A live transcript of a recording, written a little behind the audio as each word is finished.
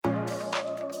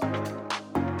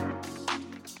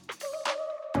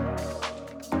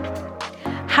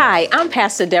Hi, I'm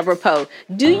Pastor Deborah Powe.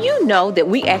 Do you know that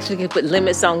we actually can put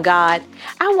limits on God?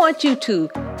 I want you to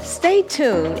stay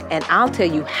tuned and I'll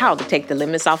tell you how to take the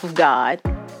limits off of God.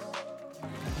 You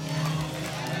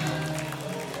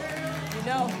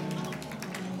know,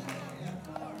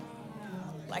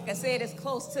 like I said, it's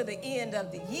close to the end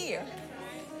of the year,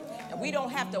 and we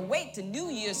don't have to wait to New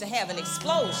Year's to have an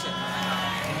explosion.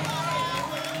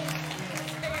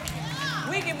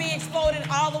 We can be exploding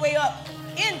all the way up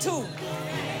into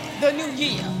the new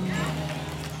year.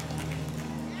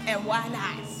 And why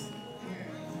not?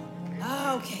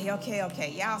 Okay.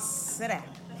 Y'all sit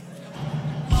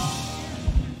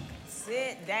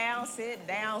down.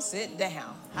 Sit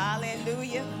down.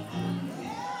 Hallelujah.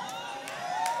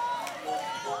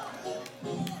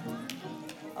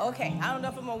 Okay, I don't know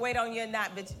if I'm gonna wait on you or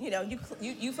not, but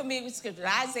you familiar with scripture.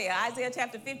 Isaiah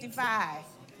chapter 55,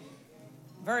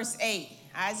 verse 8.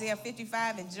 Isaiah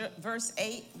 55 and verse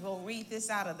 8. We'll read this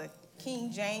out of the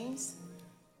King James.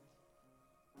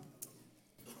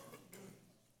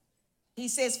 He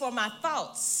says, "For my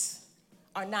thoughts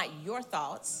are not your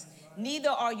thoughts, neither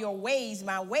are your ways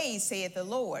my ways, saith the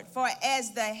Lord. For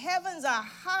as the heavens are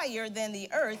higher than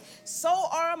the earth, so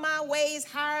are my ways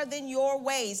higher than your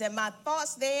ways, and my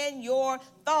thoughts than your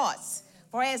thoughts.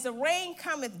 For as the rain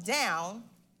cometh down,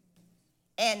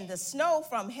 and the snow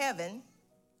from heaven,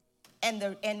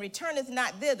 and returneth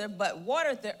not thither, but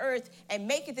watereth the earth, and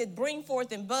maketh it bring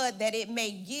forth and bud, that it may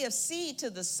give seed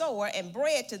to the sower, and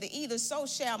bread to the eater, so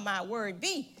shall my word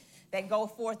be that go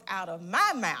forth out of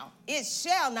my mouth. It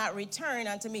shall not return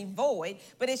unto me void,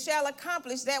 but it shall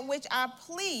accomplish that which I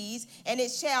please, and it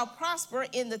shall prosper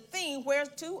in the thing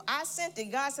whereto I sent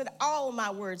it." God said, all my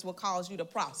words will cause you to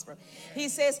prosper. He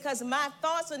says, because my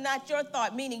thoughts are not your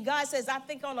thought, meaning God says, I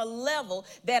think on a level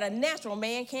that a natural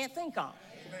man can't think on.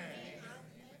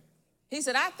 He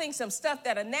said, I think some stuff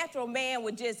that a natural man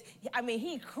would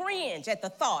he cringe at the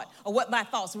thought of what my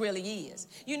thoughts really is.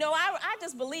 You know, I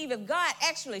just believe if God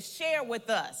actually shared with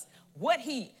us what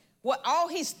all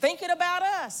he's thinking about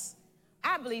us,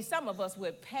 I believe some of us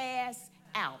would pass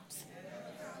out.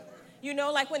 You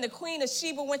know, like when the Queen of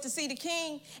Sheba went to see the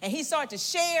king and he started to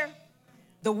share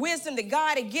the wisdom that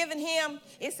God had given him,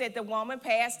 it said the woman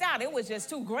passed out. It was just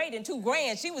too great and too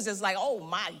grand. She was just like, oh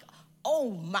my,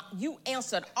 you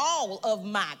answered all of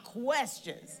my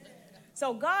questions.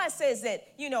 So God says that,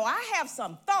 I have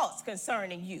some thoughts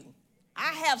concerning you.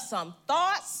 I have some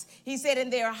thoughts. He said,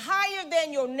 and they're higher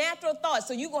than your natural thoughts.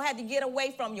 So you're going to have to get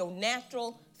away from your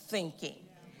natural thinking.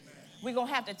 We're going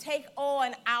to have to take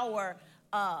on our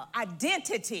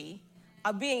identity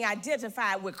of being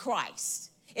identified with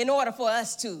Christ in order for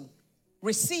us to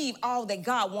receive all that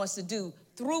God wants to do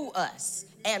through us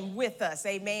and with us.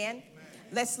 Amen.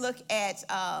 Let's look at,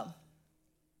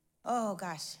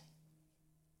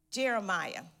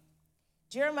 Jeremiah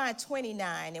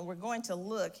 29, and we're going to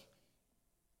look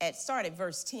start at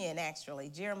verse 10, actually.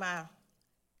 Jeremiah.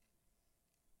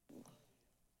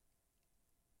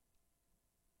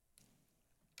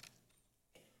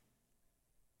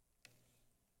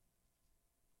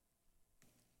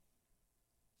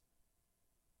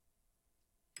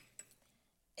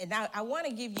 And I want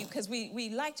to give you, because we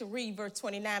like to read verse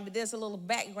 29, but there's a little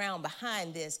background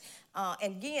behind this.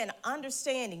 And again,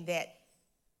 understanding that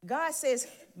God says,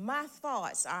 my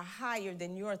thoughts are higher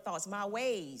than your thoughts. My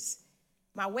ways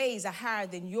are higher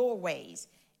than your ways.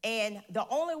 And the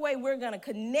only way we're going to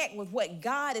connect with what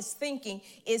God is thinking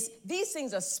is these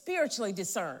things are spiritually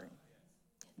discerned.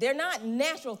 They're not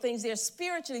natural things. They're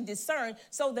spiritually discerned.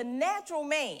 So the natural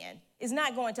man is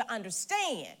not going to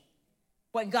understand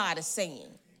what God is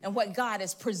saying and what God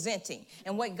is presenting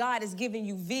and what God is giving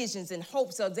you visions and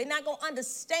hopes of. They're not going to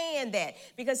understand that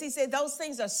because he said those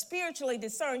things are spiritually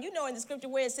discerned. You know in the scripture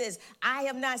where it says, I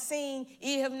have not seen,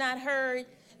 ye have not heard,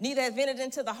 neither have entered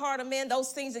into the heart of men,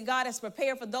 those things that God has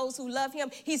prepared for those who love him.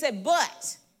 He said,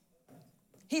 but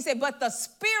the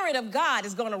Spirit of God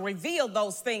is going to reveal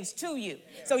those things to you.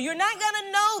 So you're not going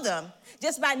to know them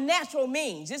just by natural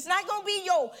means. It's not going to be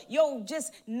your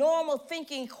just normal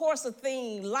thinking, course of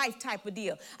thing, life type of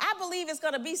deal. I believe it's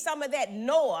going to be some of that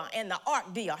Noah and the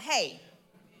ark deal. Hey,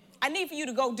 I need for you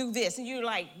to go do this. And you're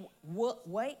like, what?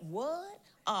 Wait, what?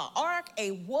 Ark, a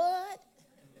what?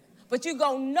 But you're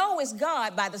going to know it's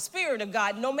God by the Spirit of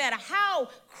God, no matter how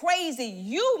crazy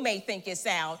you may think it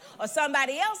sounds or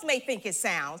somebody else may think it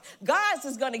sounds. God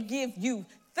is going to give you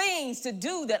things to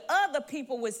do that other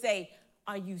people would say,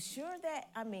 are you sure that?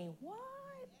 What?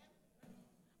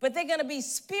 But they're going to be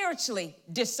spiritually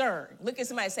discerned. Look at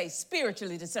somebody say,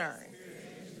 spiritually discerned.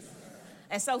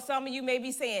 And so some of you may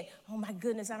be saying, oh my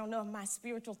goodness, I don't know if my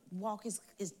spiritual walk is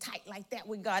tight like that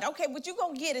with God. Okay, but you're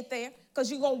going to get it there because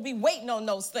you're going to be waiting on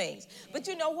those things. But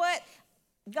you know what?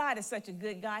 God is such a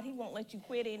good God. He won't let you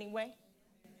quit anyway.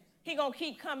 He's going to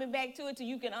keep coming back to it till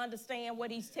you can understand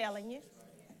what he's telling you.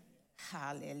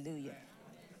 Hallelujah.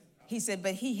 He said,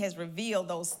 but he has revealed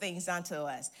those things unto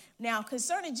us. Now,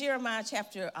 concerning Jeremiah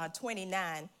chapter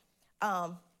 29,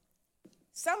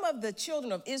 some of the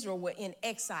children of Israel were in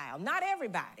exile. Not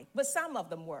everybody, but some of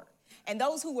them were. And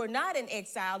those who were not in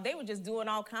exile, they were just doing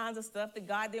all kinds of stuff that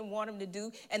God didn't want them to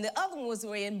do. And the other ones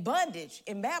were in bondage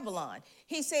in Babylon.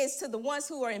 He says to the ones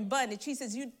who are in bondage, he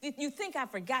says, you think I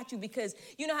forgot you because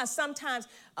you know how sometimes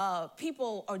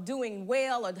people are doing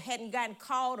well or hadn't gotten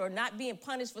caught or not being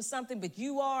punished for something, but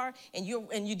you are, and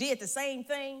you did the same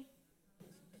thing?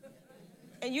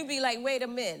 And you be like, wait a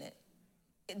minute.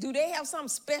 Do they have some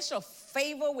special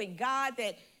favor with God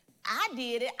that I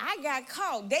did it, I got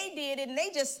caught, they did it, and they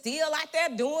just still out there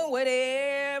doing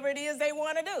whatever it is they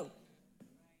want to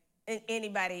do?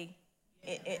 Anybody?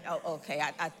 Okay,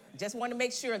 I just want to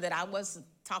make sure that I was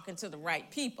talking to the right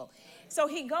people. So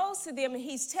he goes to them and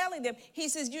he's telling them, he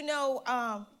says,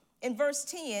 in verse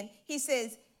 10, he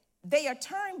says, they are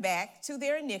turned back to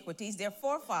their iniquities, their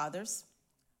forefathers,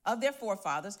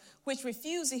 which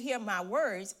refused to hear my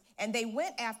words, and they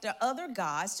went after other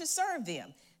gods to serve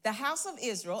them. The house of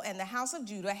Israel and the house of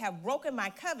Judah have broken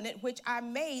my covenant, which I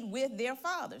made with their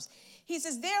fathers. He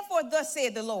says, therefore, thus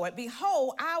saith the Lord,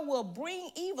 behold, I will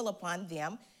bring evil upon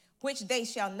them, which they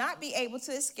shall not be able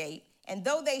to escape. And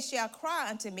though they shall cry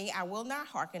unto me, I will not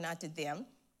hearken unto them.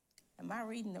 Am I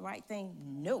reading the right thing?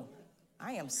 No.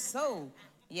 I am so,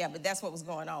 yeah, but that's what was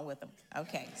going on with them.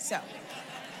 Okay, so.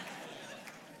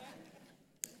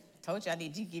 Told you I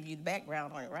need to give you the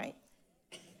background on it, right?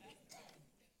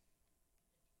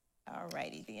 All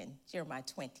righty then, Jeremiah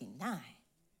 29,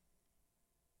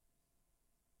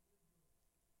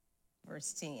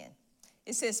 verse 10.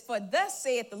 It says, for thus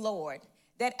saith the Lord,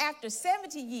 that after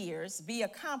 70 years be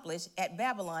accomplished at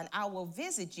Babylon, I will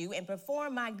visit you and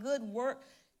perform my good work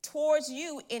towards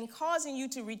you in causing you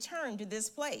to return to this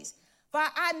place. For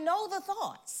I know the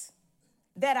thoughts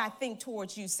that I think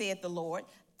towards you, saith the Lord,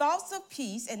 thoughts of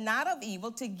peace and not of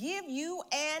evil, to give you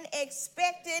an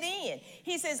expected end.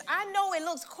 He says, I know it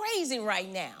looks crazy right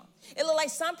now. It looks like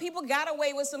some people got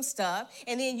away with some stuff,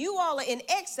 and then you all are in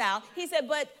exile. He said,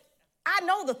 but I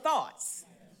know the thoughts.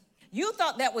 You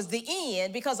thought that was the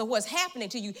end because of what's happening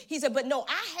to you. He said, but no,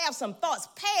 I have some thoughts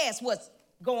past what's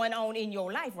going on in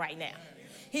your life right now.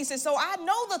 He said, so I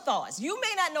know the thoughts. You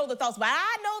may not know the thoughts, but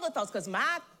I know the thoughts because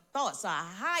my thoughts are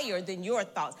higher than your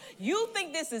thoughts. You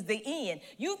think this is the end.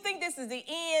 You think this is the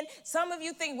end. Some of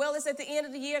you think, well, it's at the end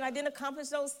of the year and I didn't accomplish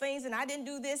those things and I didn't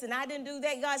do this and I didn't do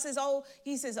that. God says,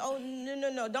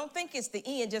 no. Don't think it's the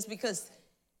end just because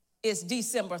it's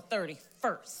December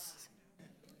 31st.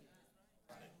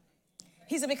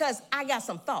 He said, because I got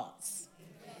some thoughts.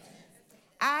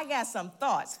 I got some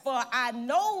thoughts. For I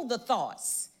know the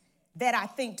thoughts that I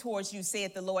think towards you,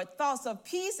 saith the Lord, thoughts of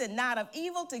peace and not of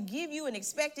evil, to give you an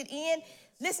expected end.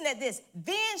 Listen at this.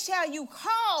 Then shall you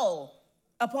call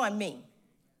upon me,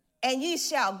 and ye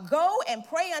shall go and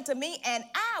pray unto me, and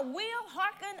I will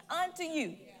hearken unto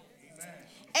you. Amen.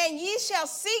 And ye shall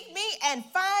seek me and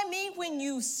find me when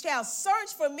you shall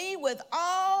search for me with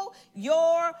all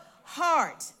your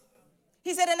heart.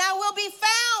 He said, and I will be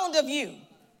found of you.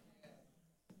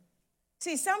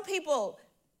 See, some people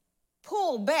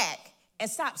pull back and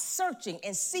stop searching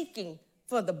and seeking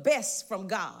for the best from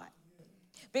God.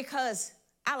 Because,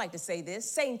 I like to say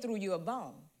this, Satan threw you a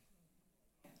bone.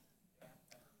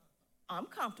 I'm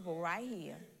comfortable right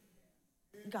here.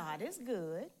 God is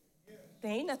good.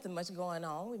 There ain't nothing much going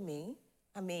on with me.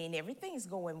 I mean, everything's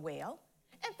going well.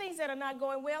 And things that are not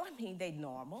going well, I mean, they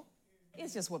normal.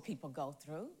 It's just what people go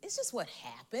through. It's just what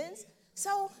happens.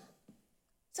 So,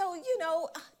 you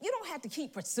don't have to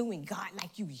keep pursuing God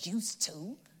like you used to.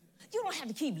 You don't have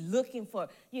to keep looking for,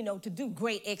 to do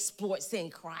great exploits in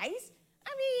Christ.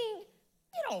 I mean,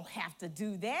 you don't have to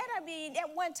do that. I mean,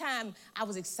 at one time, I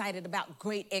was excited about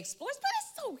great exploits, but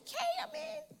it's okay. I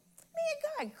mean, me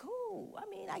and God, cool. I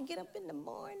mean, I get up in the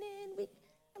morning.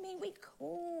 We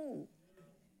cool.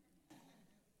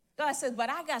 God says, but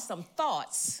I got some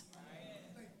thoughts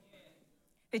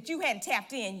that you hadn't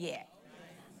tapped in yet.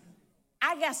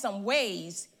 I got some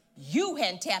ways you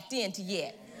hadn't tapped into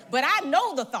yet. But I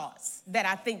know the thoughts that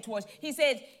I think towards. He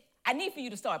said, I need for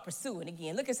you to start pursuing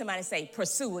again. Look at somebody and say,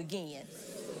 pursue again.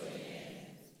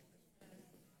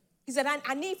 He said,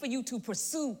 I need for you to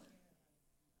pursue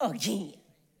again.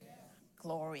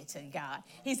 Glory to God.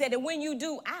 He said, and when you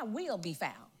do, I will be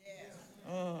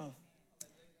found.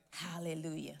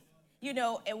 Hallelujah. You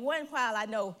know, and one while I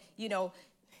know,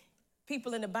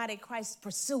 people in the body of Christ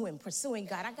pursuing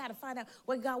God. I got to find out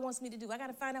what God wants me to do. I got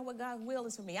to find out what God's will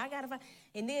is for me. I got to find,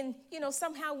 and then,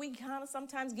 somehow we kind of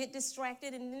sometimes get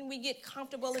distracted and then we get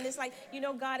comfortable and it's like,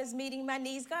 God is meeting my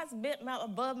needs. God's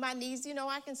above my needs.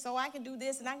 I can do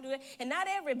this and I can do that. And not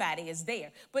everybody is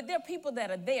there, but there are people that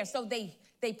are there. So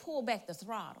they pull back the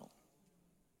throttle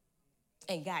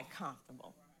and got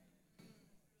comfortable.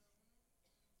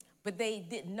 But they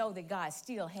didn't know that God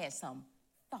still had some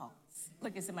thoughts.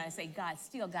 Look at somebody and say, God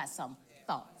still got some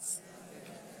thoughts.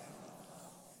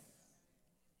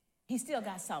 He still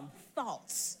got some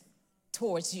thoughts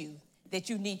towards you that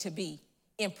you need to be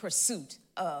in pursuit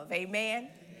of. Amen?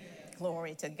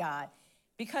 Glory to God.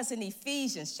 Because in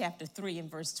Ephesians chapter 3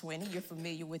 and verse 20, you're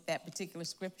familiar with that particular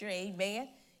scripture. Amen?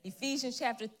 Ephesians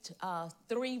chapter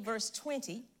 3 verse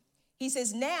 20, he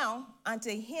says, now unto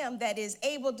him that is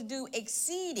able to do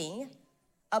exceeding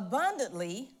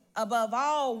abundantly above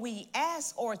all we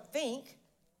ask or think.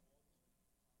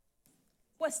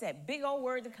 What's that big old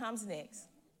word that comes next?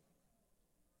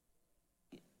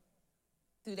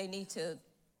 Do they need to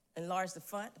enlarge the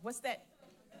font? What's that?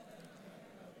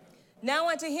 Now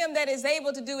unto him that is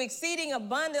able to do exceeding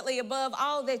abundantly above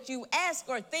all that you ask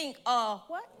or think.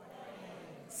 What?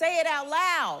 Say it out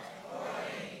loud.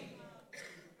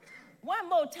 One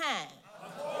more time.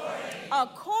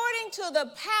 According to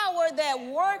the power that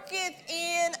worketh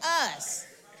in us.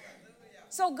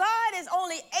 So God is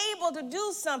only able to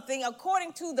do something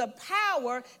according to the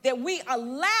power that we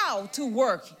allow to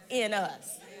work in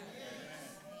us.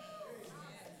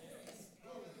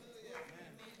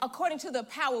 According to the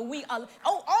power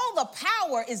all the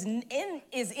power is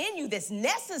in you that's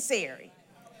necessary.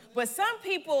 But some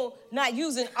people not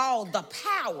using all the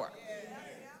power.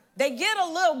 They get a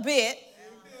little bit,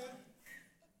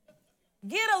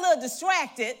 get a little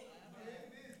distracted,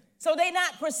 so they're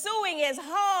not pursuing as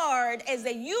hard as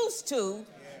they used to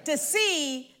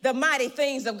see the mighty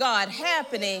things of God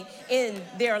happening in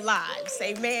their lives.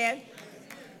 Amen.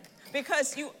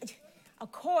 Because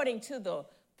according to the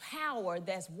power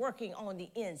that's working on the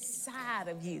inside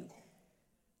of you.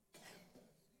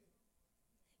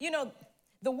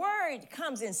 The word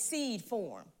comes in seed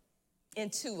form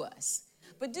into us.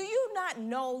 But do you not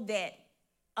know that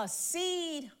a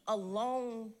seed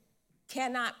alone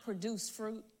cannot produce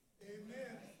fruit?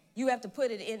 Amen. You have to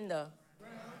put it in the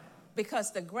ground.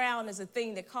 Because the ground is a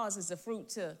thing that causes the fruit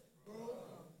to grow.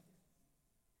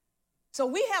 So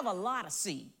we have a lot of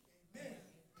seed. Amen.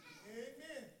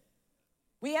 Amen.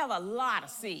 We have a lot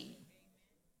of seed.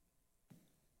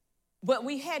 But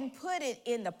we hadn't put it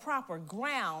in the proper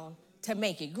ground to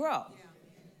make it grow.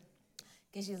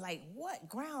 Because you're like, what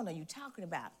ground are you talking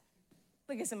about?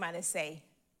 Look at somebody and say,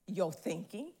 your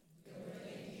thinking.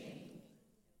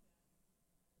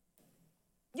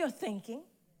 Your thinking.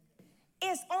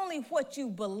 It's only what you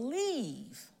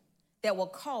believe that will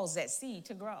cause that seed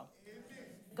to grow.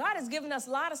 God has given us a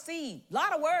lot of seed, a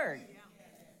lot of word.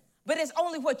 But it's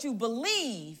only what you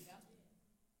believe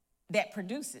that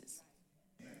produces.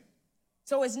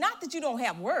 So it's not that you don't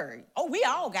have word. Oh, we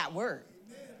all got word.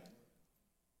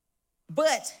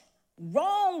 But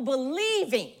wrong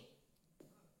believing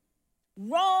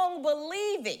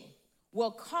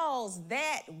will cause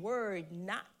that word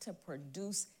not to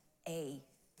produce a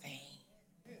thing.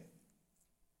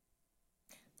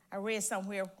 I read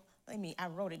somewhere, I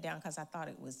wrote it down because I thought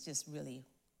it was just really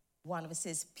wonderful. It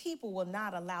says, people will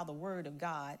not allow the word of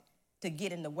God to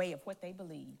get in the way of what they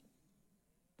believe.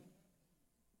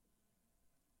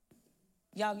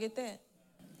 Y'all get that?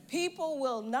 People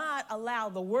will not allow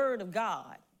the word of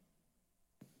God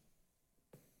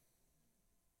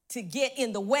to get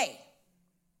in the way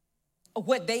of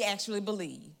what they actually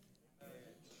believe.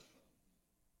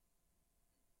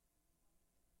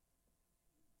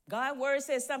 God's word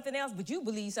says something else, but you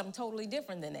believe something totally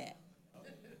different than that.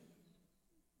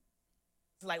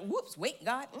 It's like, whoops, wait,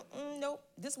 God, nope,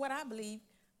 this is what I believe.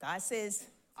 God says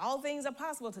all things are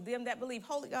possible to them that believe.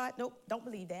 Holy God, nope, don't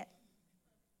believe that.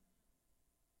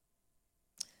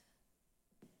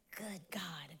 Good God,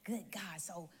 a good God.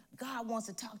 So God wants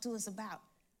to talk to us about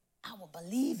our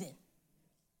believing.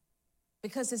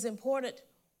 Because it's important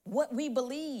what we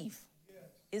believe.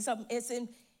 Yes.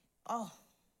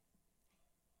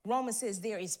 Romans says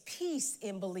there is peace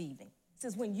in believing. It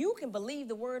says when you can believe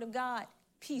the word of God,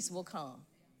 peace will come.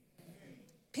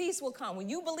 Peace will come. When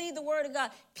you believe the word of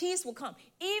God, peace will come.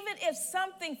 Even if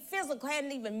something physical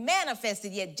hadn't even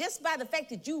manifested yet, just by the fact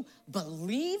that you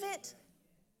believe it,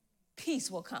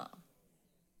 peace will come.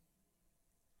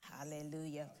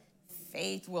 Hallelujah.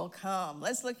 Faith will come.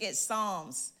 Let's look at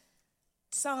Psalms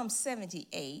Psalm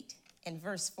 78 and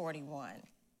verse 41.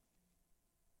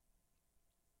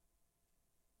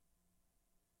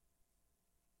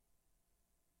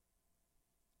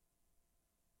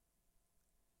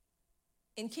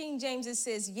 In King James, it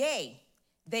says, yea,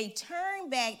 they turned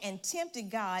back and tempted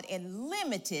God and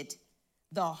limited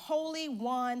the Holy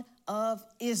One of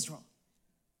Israel.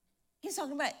 He's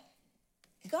talking about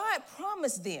God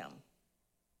promised them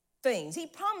things. He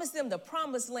promised them the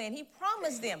promised land. He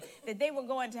promised them that they were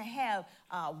going to have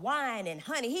wine and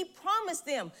honey. He promised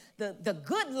them the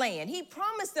good land. He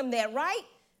promised them that, right?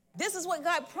 This is what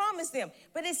God promised them.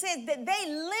 But it says that they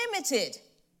limited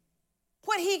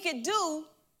what he could do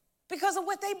because of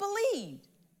what they believed.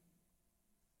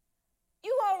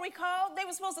 You all recall they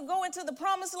were supposed to go into the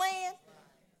promised land,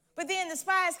 but then the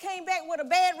spies came back with a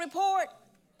bad report.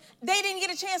 They didn't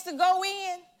get a chance to go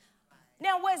in.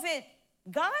 Now, was it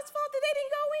God's fault that they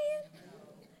didn't go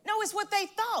in? No, it's what they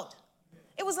thought.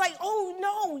 It was like, oh,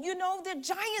 no, there are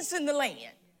giants in the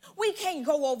land. We can't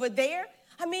go over there.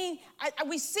 I mean,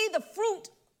 we see the fruit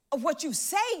of what you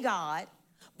say, God,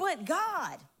 but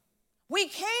God, we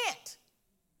can't.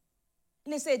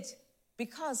 And it said,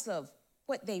 because of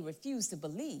what they refused to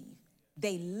believe,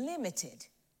 they limited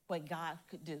what God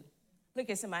could do. Look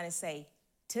at somebody and say,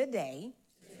 today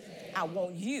I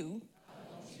want you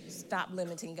to stop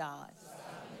limiting God.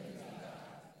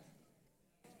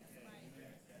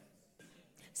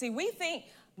 See, we think,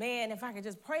 man, if I could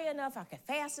just pray enough, I could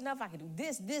fast enough, I could do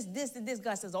this, and this.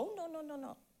 God says, oh,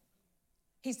 no.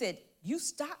 He said, you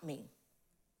stop me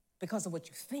because of what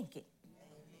you're thinking.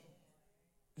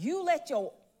 You let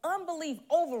your unbelief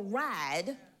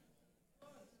override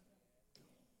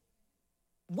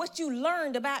what you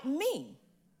learned about me,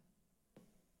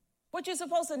 what you're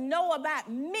supposed to know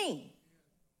about me.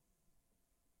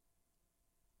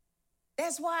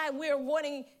 That's why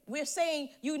we're saying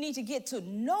you need to get to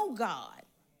know God.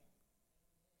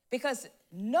 Because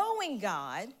knowing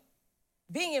God,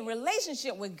 being in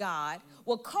relationship with God,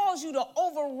 will cause you to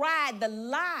override the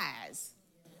lies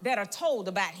that are told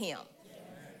about him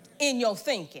in your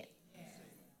thinking.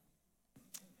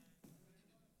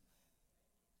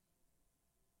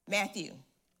 Matthew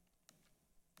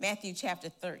chapter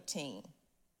 13.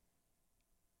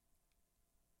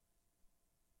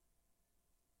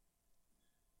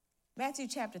 Matthew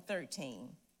chapter 13.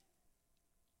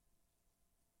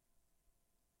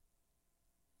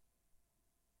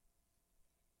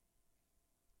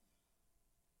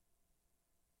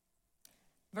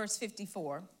 Verse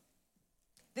 54.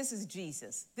 This is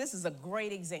Jesus. This is a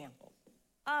great example.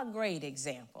 A great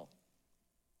example.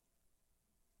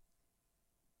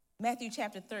 Matthew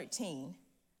chapter 13,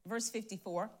 verse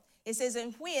 54. It says,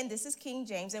 and when, this is King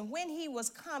James, and when he was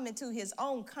come into his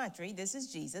own country, this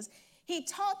is Jesus, he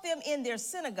taught them in their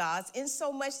synagogues,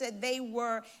 insomuch that they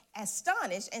were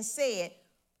astonished and said,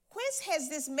 whence has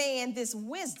this man this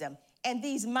wisdom and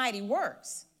these mighty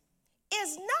works?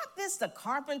 Is not this the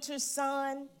carpenter's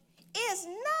son? Is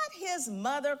not his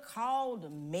mother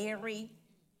called Mary,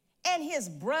 and his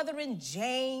brethren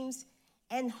James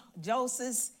and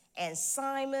Joseph and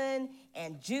Simon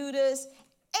and Judas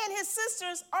and his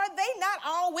sisters? Are they not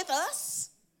all with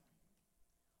us?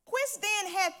 Whence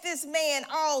then hath this man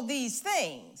all these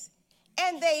things?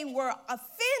 And they were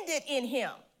offended in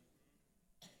him.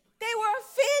 They were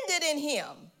offended in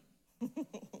him.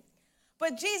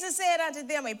 But Jesus said unto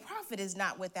them, a prophet is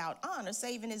not without honor,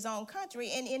 save in his own country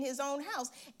and in his own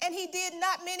house. And he did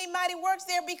not many mighty works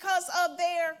there because of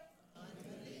their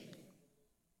unbelief.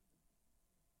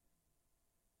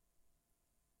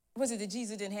 Was it that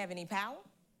Jesus didn't have any power?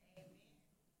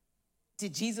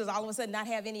 Did Jesus all of a sudden not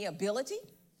have any ability?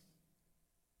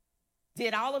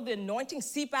 Did all of the anointing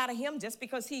seep out of him just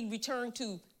because he returned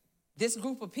to this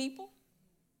group of people?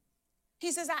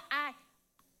 He says,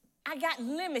 I got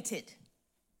limited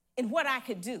in what I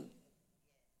could do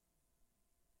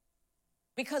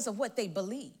because of what they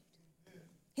believed.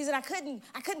 He said, I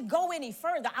couldn't go any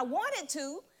further. I wanted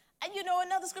to. And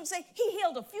another scripture say he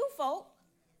healed a few folk,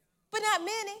 but not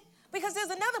many, because there's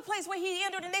another place where he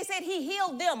entered and they said he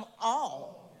healed them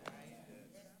all.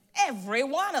 Every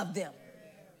one of them.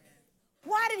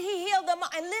 Why did he heal them all?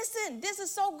 And listen, this is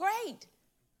so great.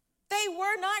 They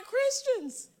were not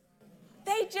Christians.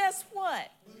 They just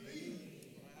what?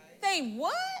 They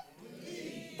what?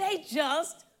 They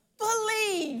just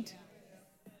believed.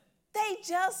 They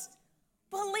just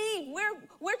believed.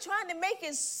 We're trying to make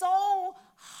it so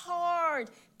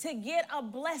hard to get a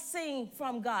blessing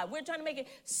from God. We're trying to make it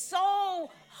so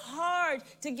hard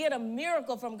to get a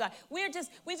miracle from God. We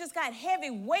just got heavy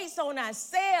weights on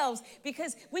ourselves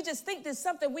because we just think there's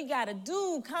something we got to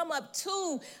do, come up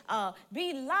to,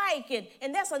 be like.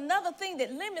 And that's another thing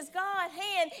that limits God's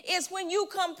hand is when you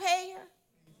compare.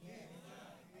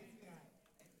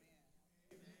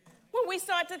 When we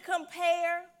start to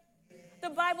compare, the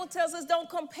Bible tells us don't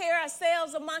compare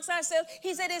ourselves amongst ourselves.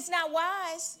 He said it's not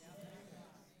wise.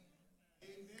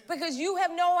 Because you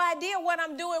have no idea what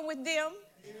I'm doing with them.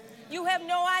 You have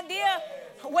no idea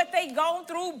what they gone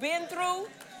through, been through.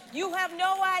 You have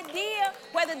no idea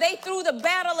whether they through the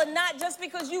battle or not just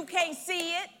because you can't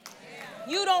see it.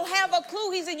 You don't have a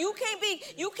clue. He said you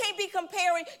can't be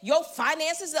comparing your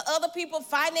finances to other people's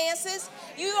finances.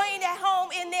 You ain't at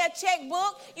home in their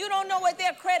checkbook. You don't know what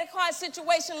their credit card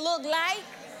situation look like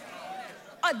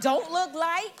or don't look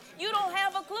like. You don't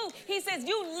have a clue. He says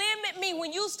you limit me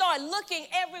when you start looking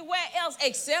everywhere else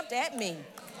except at me.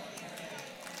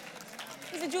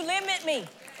 He said you limit me.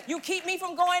 You keep me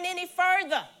from going any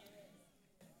further.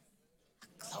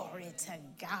 Glory to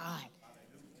God.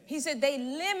 He said they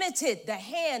limited the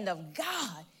hand of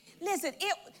God. Listen,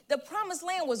 the promised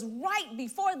land was right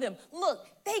before them. Look,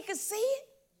 they could see it.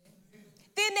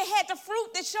 Then they had the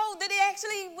fruit that showed that it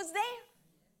actually was there.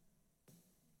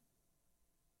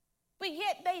 But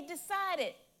yet they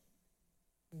decided,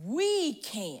 we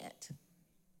can't.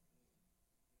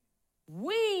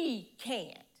 We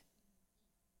can't.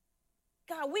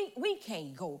 God, we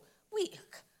can't go.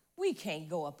 We can't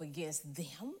go up against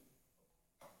them.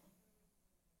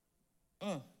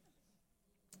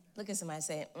 Look at somebody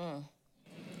saying,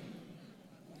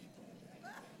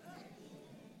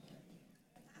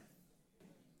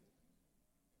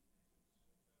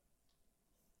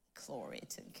 Glory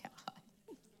to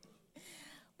God.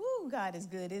 Woo, God is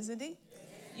good, isn't he?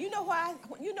 You know why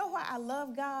I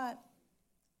love God?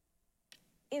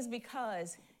 Is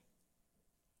because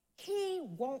he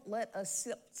won't let us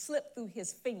slip through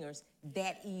his fingers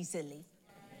that easily.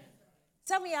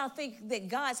 Some of y'all think that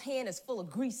God's hand is full of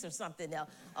grease or something,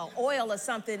 or oil or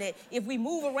something, that if we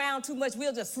move around too much,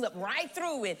 we'll just slip right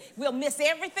through it. We'll miss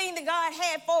everything that God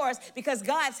had for us because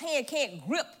God's hand can't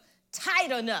grip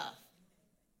tight enough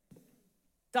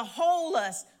to hold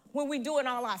us when we're doing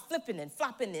all our flipping and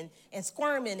flopping and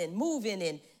squirming and moving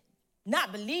and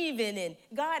not believing. And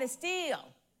God is still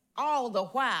all the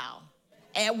while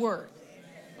at work.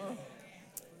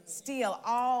 Still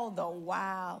all the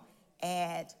while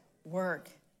at work.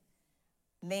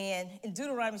 Man, in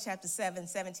Deuteronomy chapter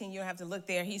 7:17, you don't have to look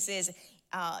there. He says,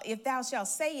 if thou shalt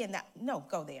say in that, no,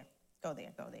 go there.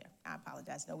 I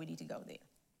apologize. No, we need to go there.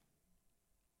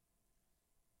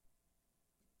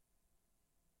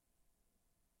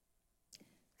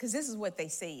 Because this is what they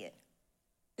said.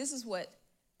 This is what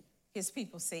his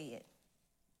people said.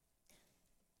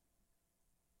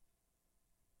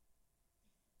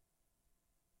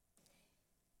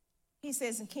 He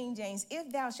says in King James,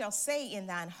 if thou shalt say in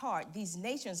thine heart, these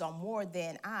nations are more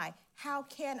than I, how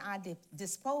can I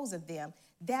dispose of them?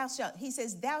 He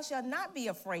says, thou shalt not be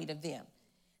afraid of them.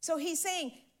 So he's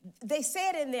saying, they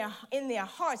said in their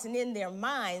hearts and in their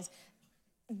minds,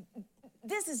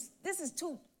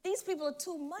 these people are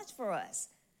too much for us.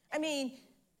 I mean,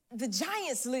 the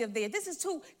giants live there. This is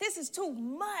too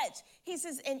much. He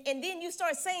says, and then you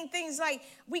start saying things like,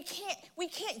 we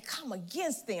can't come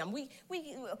against them.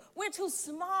 We're too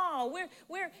small. We're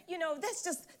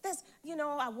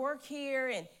I work here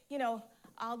and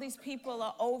all these people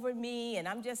are over me and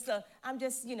I'm just a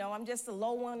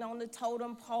low one on the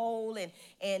totem pole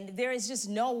and there is just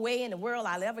no way in the world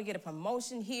I'll ever get a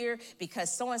promotion here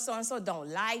because so and so don't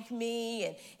like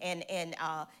me and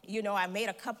I made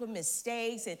a couple of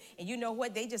mistakes and you know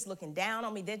what, they just looking down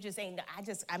on me. They just ain't,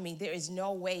 there is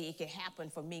no way it can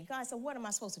happen for me. God said, what am I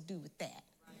supposed to do with that?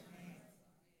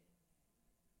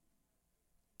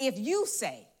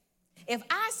 If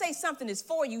I say something is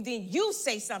for you, then you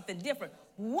say something different.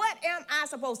 What am I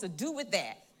supposed to do with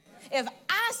that? If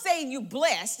I say you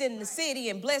blessed in the city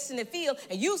and blessed in the field,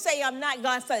 and you say I'm not,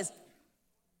 God says,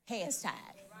 hands tied.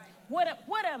 What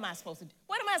am I supposed to do?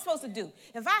 What am I supposed to do?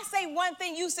 If I say one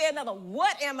thing, you say another,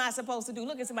 what am I supposed to do?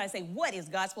 Look at somebody and say, what is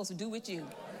God supposed to do with you?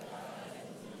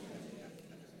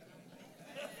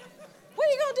 What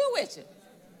are you going to do with you?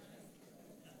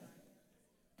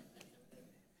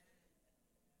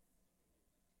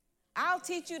 I'll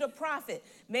teach you to profit.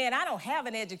 Man, I don't have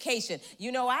an education.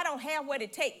 I don't have what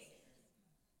it takes.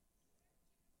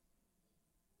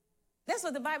 That's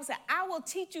what the Bible said. I will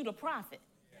teach you to profit.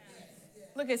 Yes.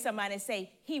 Look at somebody and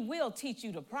say, he will teach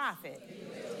you to profit.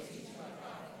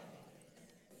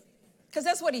 Because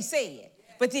that's what he said.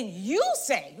 But then you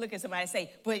say, look at somebody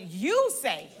say, but you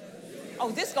say,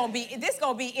 oh, this gonna be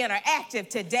interactive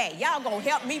today. Y'all gonna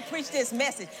help me preach this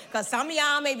message, because some of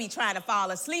y'all may be trying to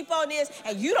fall asleep on this,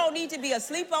 and you don't need to be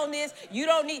asleep on this. You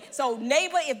don't need, so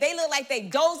neighbor, if they look like they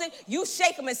dozing, you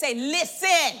shake them and say,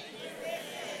 listen.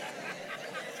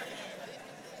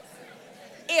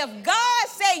 If God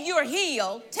say you're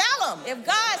healed, tell them. If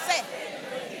God say,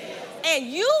 and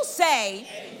you say,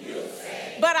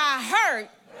 but I hurt,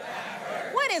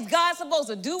 what is God supposed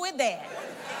to do with that?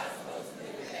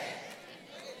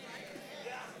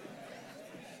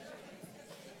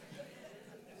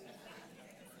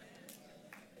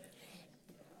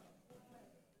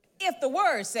 If the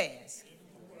word says,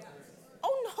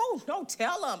 oh no,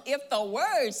 tell them. If the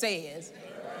word says,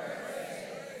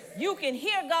 you can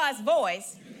hear God's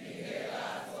voice,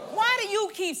 why do you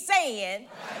keep saying,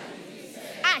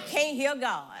 I can't hear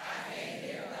God?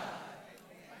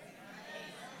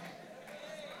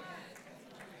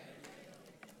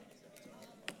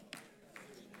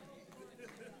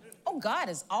 Oh, God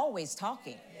is always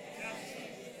talking.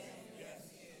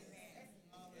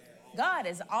 God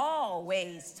is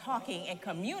always talking and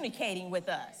communicating with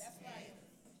us.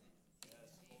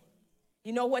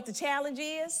 You know what the challenge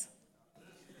is?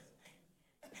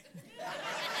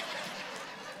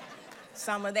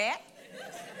 Some of that.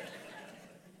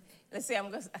 Let's see,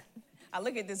 I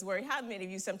look at this word. How many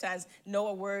of you sometimes know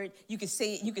a word? You can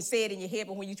say it in your head,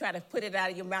 but when you try to put it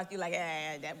out of your mouth, you're like,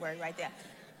 that word right there.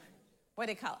 What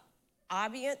do they call it?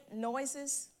 Ambient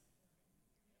noises?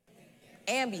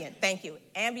 Ambient, thank you.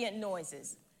 Ambient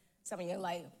noises. Some of you are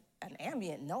like, an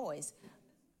ambient noise?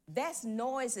 That's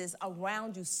noises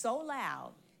around you so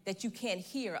loud that you can't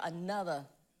hear another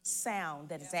sound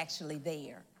that is actually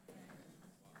there.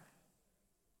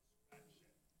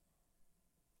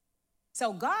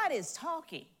 So God is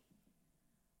talking,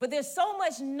 but there's so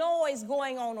much noise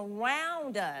going on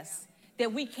around us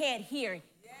that we can't hear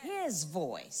his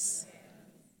voice.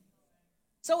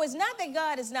 So it's not that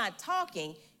God is not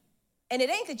talking, and it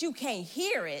ain't that you can't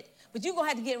hear it, but you're going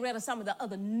to have to get rid of some of the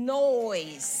other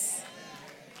noise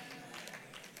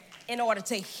in order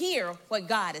to hear what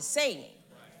God is saying.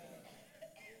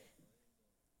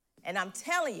 And I'm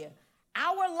telling you,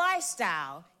 our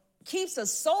lifestyle keeps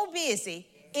us so busy,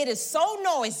 it is so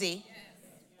noisy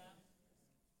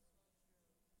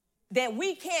that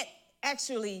we can't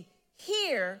actually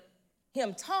hear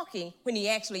him talking when he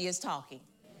actually is talking.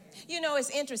 You know, it's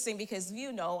interesting because,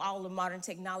 you know, all the modern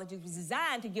technology was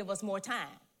designed to give us more time.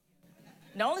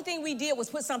 The only thing we did was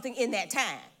put something in that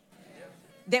time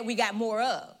that we got more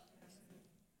of.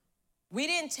 We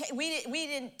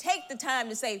didn't take the time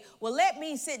to say, well, let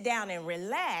me sit down and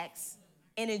relax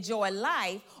and enjoy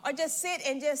life, or just sit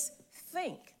and just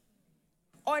think,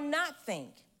 or not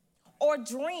think, or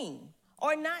dream,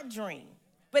 or not dream.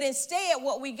 But instead,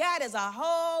 what we got is a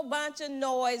whole bunch of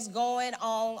noise going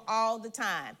on all the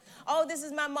time. Oh, this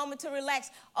is my moment to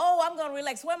relax. Oh, I'm going to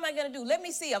relax. What am I going to do? Let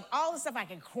me see of all the stuff I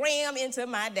can cram into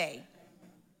my day.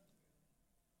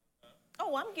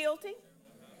 Oh, I'm guilty.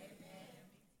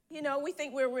 You know, we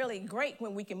think we're really great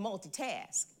when we can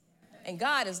multitask. And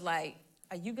God is like,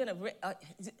 are you going to, okay.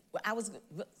 Well, I was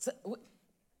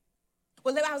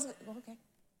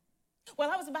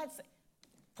about to say,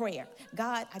 prayer.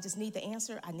 God, I just need the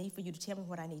answer. I need for you to tell me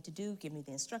what I need to do. Give me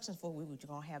the instructions for what you're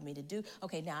going to have me to do.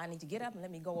 Okay, now I need to get up and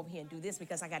let me go over here and do this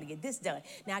because I got to get this done.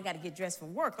 Now I got to get dressed for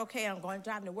work. Okay, I'm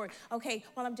driving to work. Okay,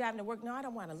 while I'm driving to work, no, I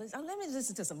don't want to listen. Oh, let me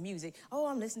listen to some music. Oh,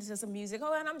 I'm listening to some music.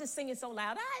 Oh, and I'm just singing so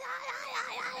loud.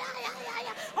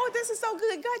 Oh, this is so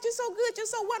good. God, you're so good. You're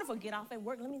so wonderful. Get off at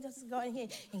work. Let me just go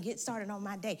ahead and get started on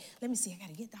my day. Let me see. I got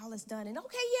to get all this done. And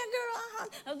okay, yeah,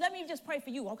 girl, Let me just pray for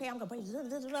you. Okay, I'm going to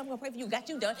pray for you. Got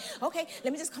you done. Okay,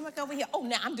 let me just come back over here. Oh,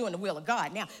 now I'm doing the will of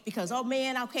God now because, oh,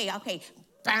 man, okay.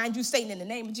 Bind you, Satan, in the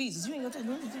name of Jesus. You ain't going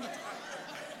to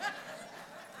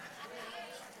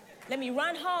Let me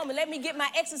run home and let me get my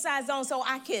exercise on so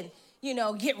I can, you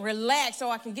know, get relaxed so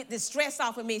I can get this stress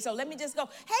off of me. So let me just go,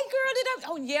 hey, girl,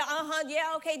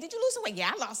 yeah, okay. Did you lose some weight?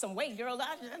 Yeah, I lost some weight, girl.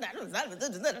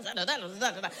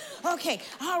 Okay,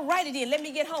 all righty then. Let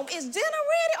me get home. Is dinner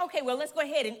ready? Okay, well, let's go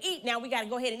ahead and eat now. We got to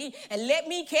go ahead and eat. And let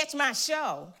me catch my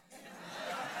show.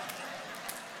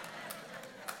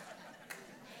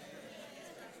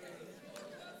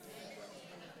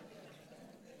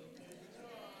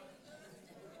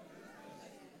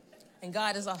 And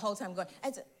God is the whole time going,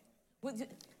 well,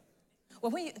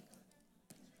 when you,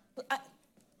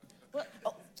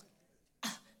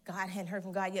 God hadn't heard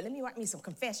from God yet. Let me write me some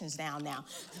confessions down now.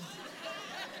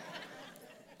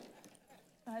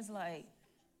 I was like,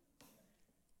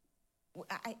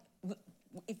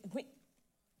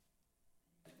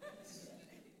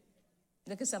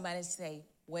 Look at somebody and say,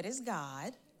 what is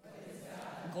God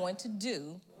going to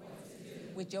do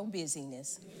with your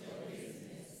busyness?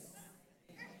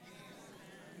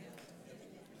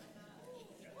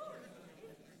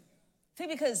 See,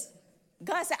 because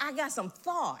God said, I got some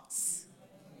thoughts.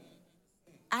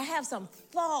 I have some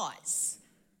thoughts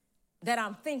that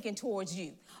I'm thinking towards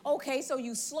you. Okay, so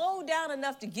you slow down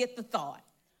enough to get the thought.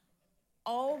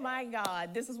 Oh my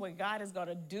God, this is what God is going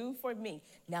to do for me.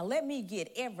 Now let me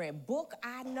get every book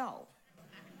I know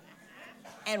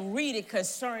and read it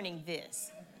concerning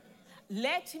this.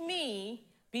 Let me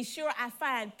be sure I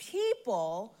find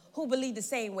people who believe the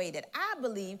same way that I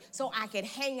believe so I can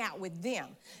hang out with them.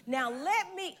 Now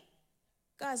let me,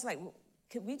 God's like,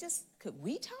 could we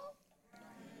talk?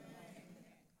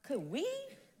 Could we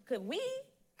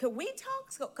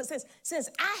talk? Because since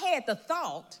I had the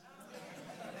thought,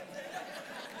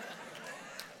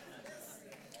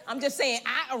 I'm just saying,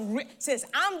 since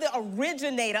I'm the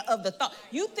originator of the thought,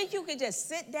 you think you could just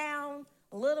sit down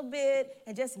a little bit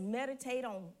and just meditate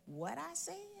on what I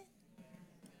said?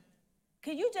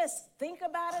 Can you just think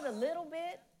about it a little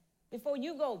bit before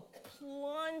you go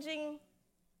plunging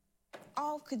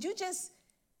off? Could you just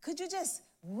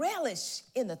relish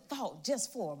in the thought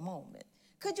just for a moment?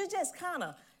 Could you just kind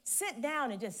of sit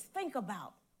down and just think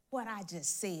about what I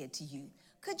just said to you?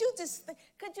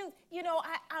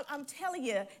 I'm telling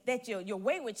you that your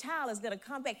wayward child is going to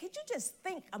come back. Could you just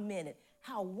think a minute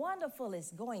how wonderful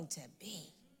it's going to be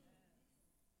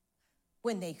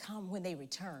when they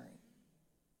return?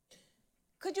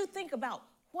 Could you think about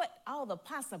what all the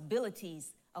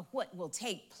possibilities of what will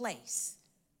take place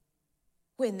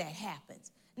when that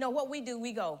happens? No, what we do,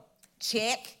 we go,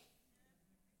 check.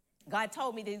 God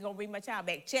told me that he's going to bring my child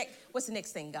back. Check. What's the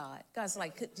next thing, God? God's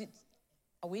like,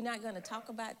 are we not going to talk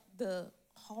about the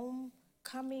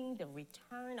homecoming, the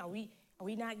return? Are we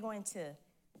not going to?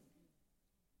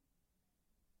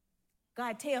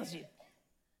 God tells you,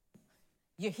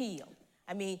 you're healed.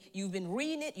 I mean, you've been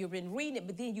reading it,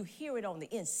 but then you hear it on the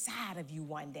inside of you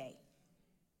one day.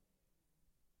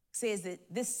 Says that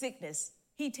this sickness,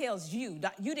 he tells you,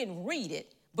 you didn't read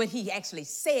it, but he actually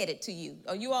said it to you.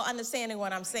 Are you all understanding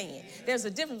what I'm saying? There's a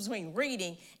difference between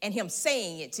reading and him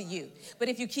saying it to you. But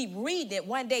if you keep reading it,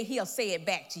 one day he'll say it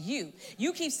back to you.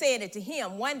 You keep saying it to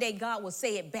him, one day God will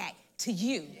say it back to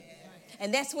you.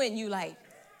 And that's when you like,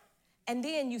 and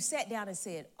then you sat down and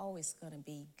said, oh, it's going to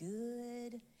be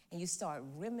good. And you start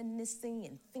reminiscing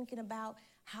and thinking about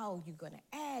how you're going to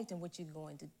act and what you're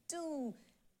going to do.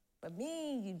 For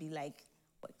me, you'd be like,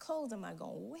 what clothes am I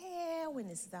going to wear when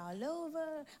this is all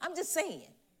over? I'm just saying.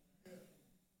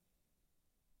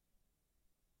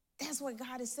 That's what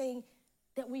God is saying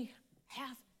that we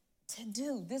have to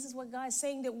do. This is what God is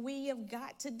saying that we have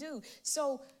got to do.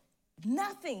 So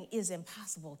nothing is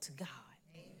impossible to God.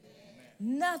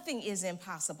 Amen. Nothing is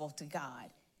impossible to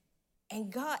God.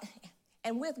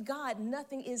 And with God,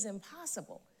 nothing is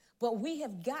impossible. But we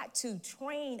have got to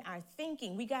train our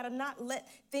thinking. We got to not let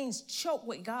things choke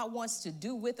what God wants to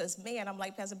do with us. Man, I'm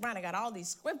like Pastor Brian, I got all these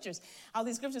scriptures I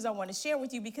want to share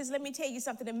with you, because let me tell you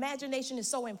something. Imagination is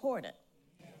so important.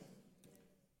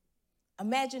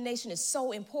 Imagination is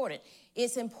so important.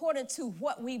 It's important to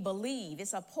what we believe.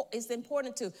 It's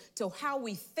important to how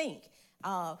we think,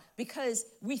 because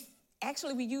we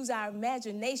use our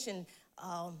imagination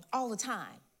all the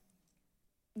time.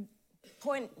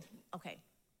 Okay.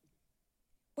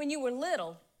 When you were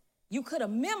little, you could have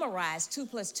memorized 2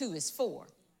 + 2 is 4.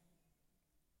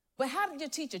 But how did your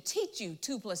teacher teach you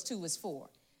 2 + 2 is 4?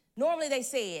 Normally they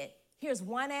said, here's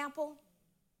 1 apple,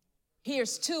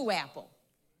 here's 2 apples.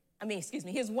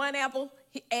 Here's 1 apple,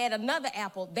 add another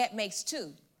apple, that makes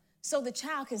 2. So the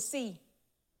child can see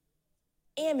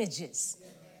images.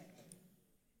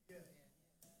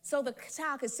 So the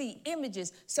child can see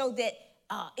images so that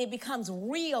it becomes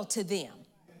real to them.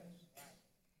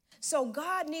 So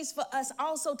God needs for us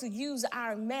also to use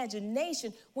our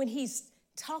imagination when he's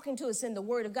talking to us in the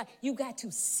Word of God. You got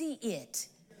to see it,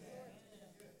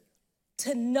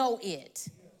 to know it.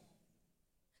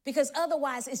 Because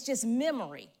otherwise it's just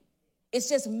memory. It's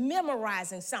just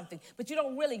memorizing something, but you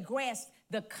don't really grasp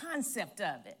the concept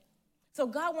of it. So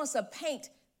God wants to paint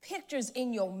pictures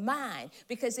in your mind,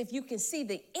 because if you can see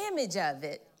the image of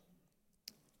it,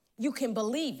 you can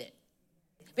believe it,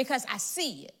 because I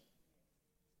see it.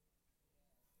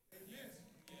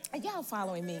 Are y'all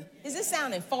following me? Is this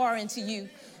sounding foreign to you?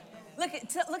 Look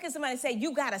at somebody and say,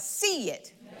 you got to see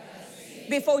it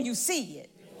before you see it.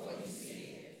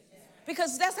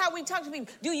 Because that's how we talk to people.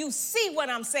 Do you see what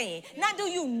I'm saying? Not do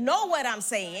you know what I'm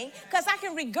saying? Because I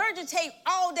can regurgitate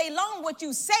all day long what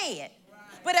you said.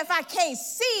 But if I can't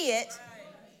see it,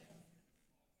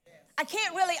 I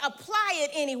can't really apply it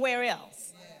anywhere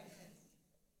else.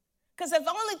 Because if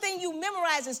the only thing you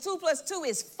memorize is 2 plus 2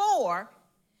 is 4,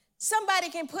 somebody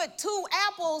can put 2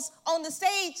 apples on the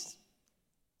stage,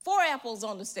 4 apples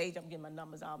on the stage. I'm getting my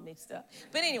numbers all mixed up.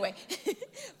 But anyway,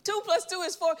 2 plus 2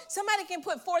 is 4. Somebody can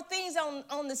put 4 things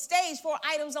on the stage, 4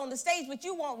 items on the stage, but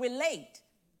you won't relate.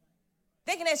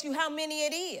 They can ask you how many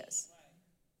it is.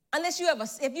 Unless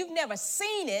if you've never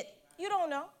seen it, you don't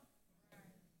know.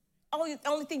 The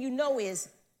only thing you know is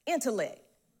intellect.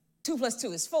 2 plus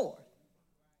 2 is 4.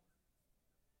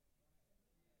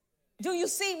 Do you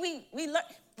see we learn?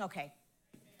 Okay.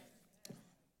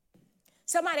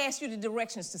 Somebody asks you the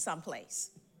directions to some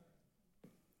place.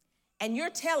 And you're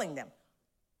telling them.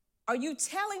 Are you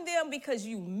telling them because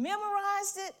you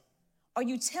memorized it? Or are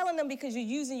you telling them because you're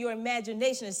using your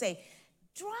imagination to say,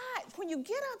 drive, when you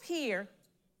get up here,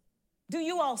 do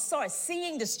you all start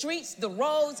seeing the streets, the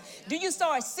roads? Do you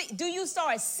start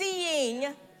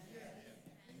seeing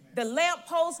the lamp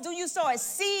posts? Do you start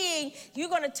seeing you're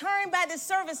going to turn by the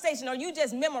service station, or you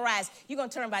just memorize you're going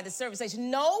to turn by the service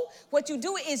station? No, what you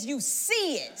do is you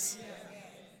see it.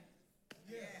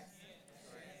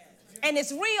 And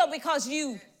it's real because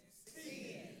you see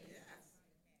it.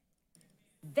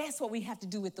 That's what we have to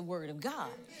do with the Word of God.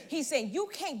 He's saying you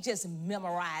can't just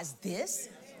memorize this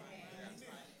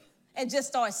and just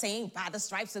start saying, by the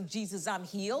stripes of Jesus, I'm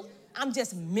healed. I'm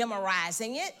just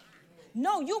memorizing it.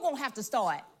 No, you're going to have to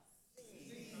start.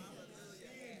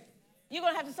 You're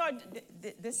going to have to start,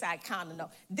 this side kind of know.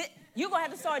 You're going to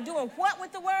have to start doing what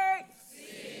with the word?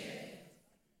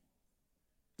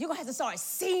 You're going to have to start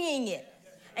seeing it.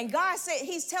 And God said,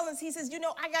 he says, you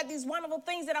know, I got these wonderful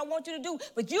things that I want you to do,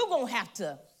 but you're going to have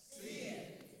to.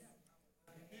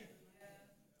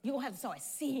 You're going to have to start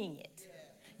seeing it.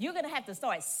 You're going to have to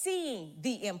start seeing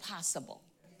the impossible.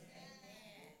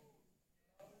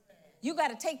 You got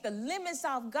to take the limits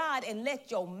off God and let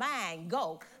your mind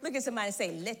go. Look at somebody and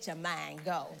say, let your mind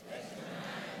go.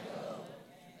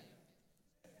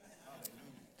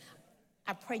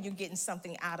 I pray you're getting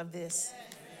something out of this.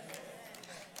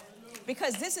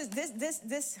 Because this is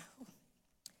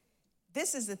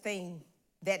the thing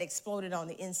that exploded on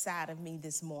the inside of me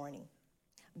this morning.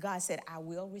 God said, I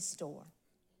will restore.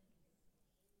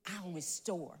 I'll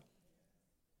restore.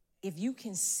 If you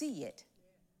can see it,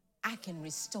 I can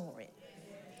restore it.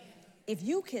 If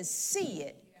you can see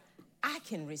it, I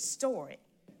can restore it.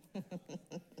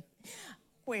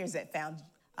 Where is that found?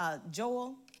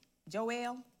 Joel,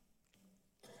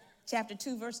 chapter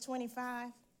 2, verse 25.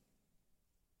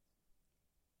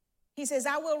 He says,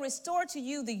 I will restore to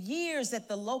you the years that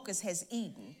the locust has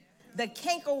eaten, the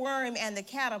cankerworm and the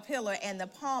caterpillar and the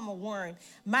palmer worm,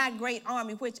 my great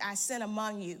army which I sent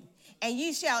among you. And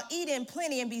ye shall eat in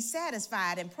plenty and be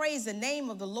satisfied, and praise the name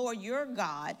of the Lord your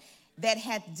God that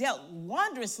hath dealt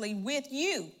wondrously with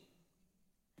you.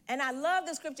 And I love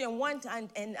the scripture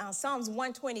in Psalms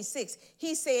 126.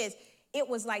 He says, it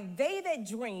was like they that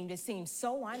dreamed, it seemed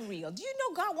so unreal. Do you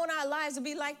know God want our lives to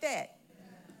be like that?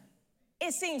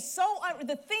 It seems so unreal.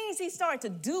 The things he started to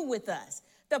do with us,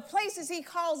 the places he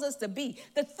calls us to be,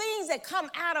 the things that come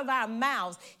out of our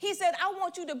mouths. He said, I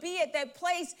want you to be at that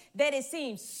place that it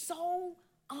seems so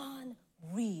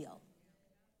unreal.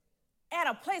 At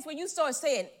a place where you start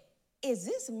saying, is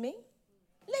this me?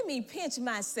 Let me pinch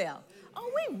myself. Are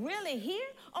we really here?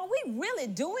 Are we really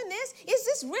doing this? Is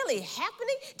this really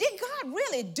happening? Did God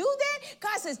really do that?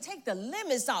 God says, take the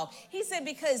limits off. He said,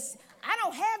 because I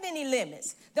don't have any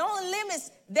limits. The only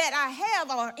limits that I have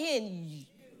are in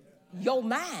your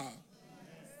mind.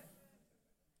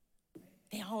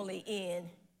 They're only in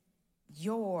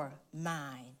your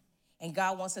mind. And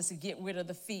God wants us to get rid of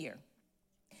the fear.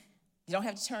 You don't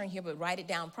have to turn here, but write it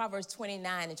down. Proverbs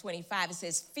 29 and 25, it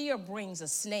says, fear brings a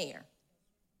snare,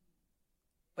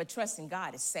 but trust in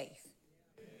God is safe.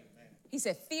 He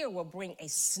said, fear will bring a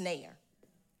snare.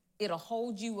 It'll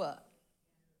hold you up.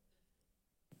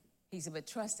 He said, but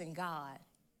trust in God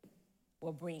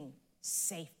will bring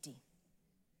safety.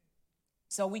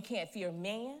 So we can't fear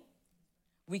man,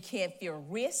 we can't fear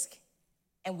risk,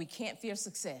 and we can't fear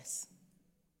success.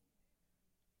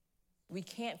 We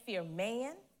can't fear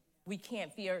man, we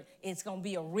can't fear it's going to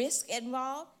be a risk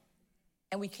involved,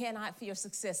 and we cannot fear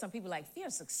success. Some people like, fear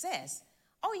success?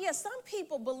 Oh, yeah, some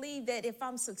people believe that if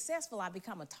I'm successful, I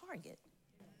become a target.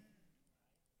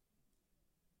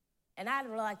 And I'd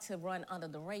like to run under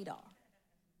the radar.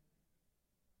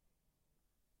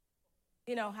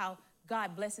 You know how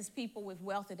God blesses people with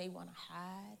wealth and they want to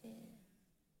hide it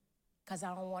because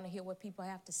I don't want to hear what people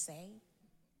have to say.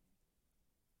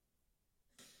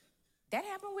 That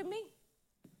happened with me.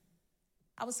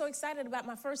 I was so excited about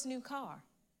my first new car.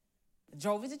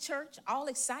 Drove it to church, all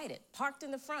excited, parked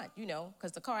in the front,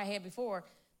 because the car I had before,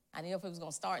 I didn't know if it was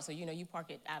going to start, so, you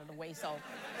park it out of the way, so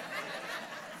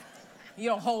you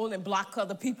don't hold and block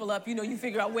other people up. You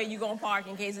figure out where you're going to park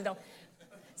in case it don't.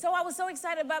 So I was so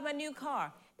excited about my new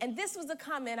car, and this was the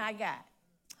comment I got.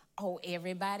 Oh,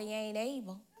 everybody ain't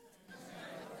able.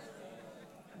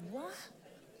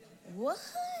 What?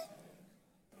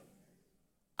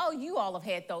 Oh, you all have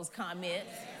had those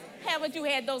comments. Haven't you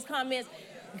had those comments?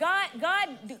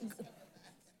 God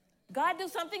do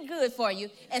something good for you.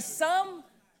 And some,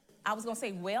 I was going to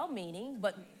say well-meaning,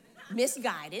 but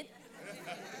misguided,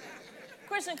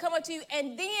 Christian come up to you,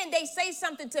 and then they say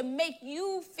something to make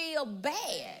you feel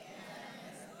bad.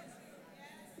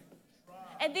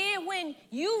 And then when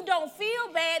you don't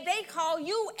feel bad, they call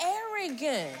you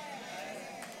arrogant.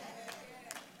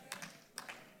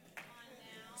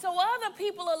 So other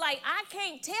people are like, I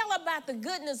can't tell about the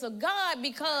goodness of God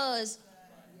because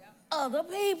other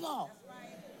people.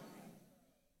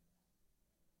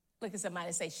 Look at somebody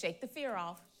and say, shake the fear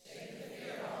off.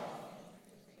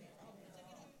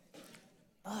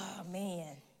 Oh,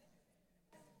 man.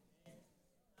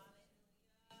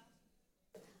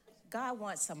 God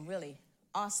wants some really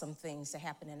awesome things to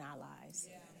happen in our lives.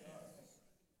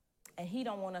 And he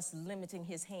don't want us limiting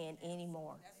his hand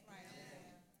anymore.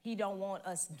 He don't want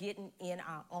us getting in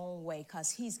our own way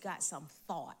because he's got some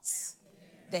thoughts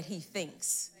that he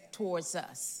thinks towards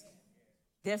us.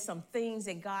 There's some things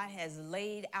that God has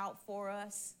laid out for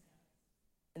us.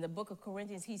 In the book of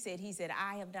Corinthians, he said,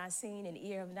 I have not seen and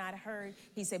ear have not heard.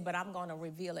 He said, but I'm going to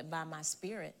reveal it by my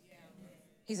spirit.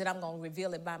 He said, I'm going to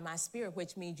reveal it by my spirit,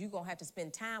 which means you're going to have to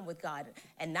spend time with God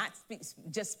and not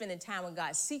just spending time with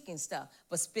God seeking stuff,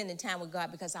 but spending time with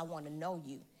God because I want to know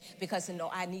you, because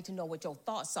I need to know what your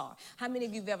thoughts are. How many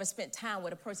of you have ever spent time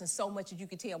with a person so much that you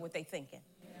can tell what they're thinking?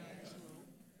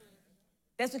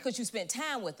 That's because you spent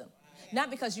time with them, not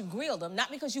because you grilled them,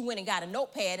 not because you went and got a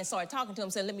notepad and started talking to them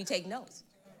and said, let me take notes.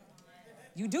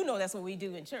 You do know that's what we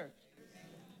do in church.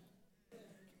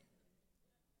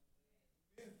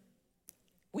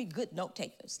 We good note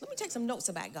takers. Let me take some notes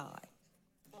about God.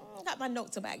 I got my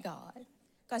notes about God.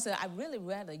 God said, I'd really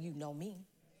rather you know me.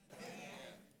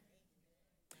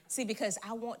 See, because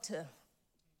I want to,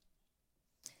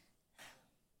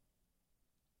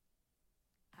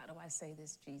 how do I say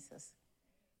this, Jesus?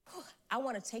 I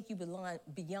want to take you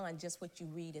beyond just what you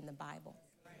read in the Bible.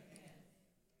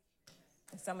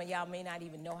 And some of y'all may not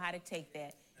even know how to take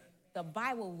that. The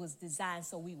Bible was designed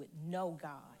so we would know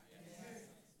God.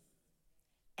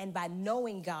 And by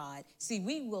knowing God, see,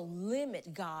 we will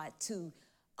limit God to,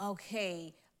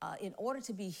 in order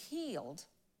to be healed,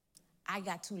 I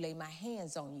got to lay my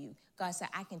hands on you. God said,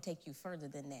 I can take you further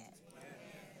than that.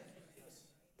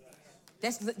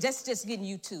 That's just getting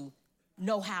you to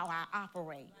know how I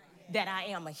operate, that I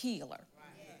am a healer.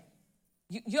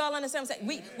 You all understand what I'm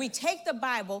saying? We take the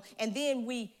Bible and then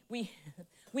we fit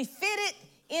it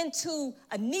into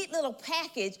a neat little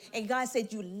package, and God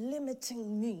said, you're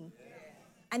limiting me.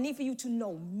 I need for you to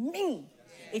know me.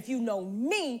 If you know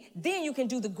me, then you can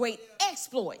do the great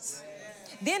exploits.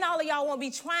 Then all of y'all won't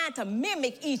be trying to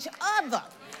mimic each other,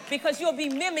 because you'll be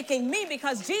mimicking me,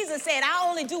 because Jesus said, I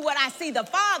only do what I see the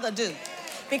Father do.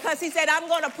 Because he said, I'm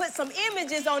going to put some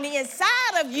images on the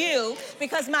inside of you,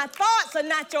 because my thoughts are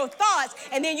not your thoughts.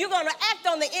 And then you're going to act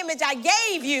on the image I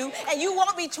gave you, and you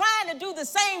won't be trying to do the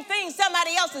same thing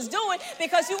somebody else is doing,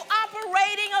 because you're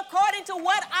operating according to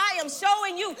what I am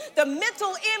showing you. The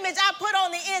mental image I put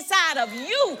on the inside of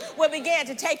you will begin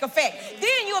to take effect.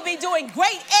 Then you'll be doing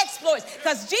great exploits,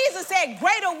 because Jesus said,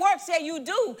 greater works that you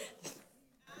do,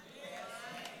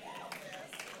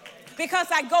 because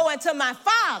I go into my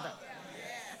Father.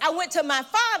 I went to my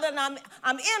Father, and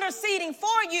I'm interceding for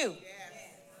you.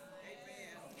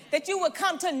 That you would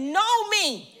come to know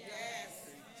me.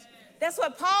 That's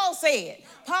what Paul said.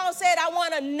 Paul said, I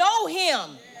want to know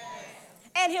him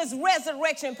and his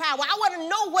resurrection power. I want to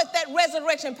know what that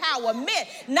resurrection power meant.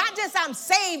 Not just I'm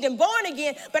saved and born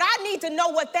again, but I need to know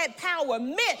what that power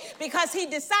meant, because he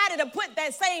decided to put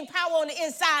that same power on the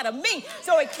inside of me.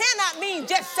 So it cannot mean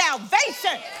just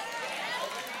salvation.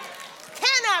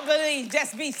 Cannot believe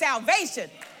just be salvation.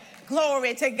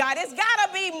 Glory to God. It's got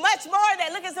to be much more than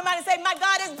that. Look at somebody and say, my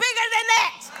God is bigger than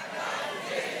that.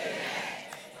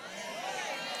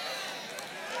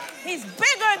 He's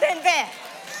bigger than that.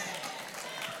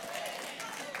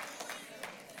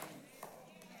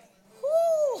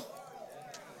 Whew.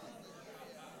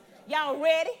 Y'all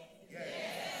ready?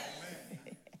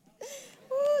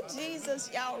 Oh,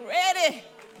 Jesus, y'all ready?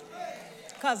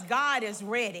 Because God is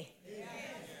ready.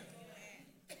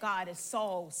 God is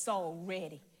so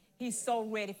ready. He's so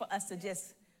ready for us to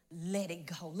just let it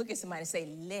go. Look at somebody and say,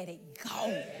 let it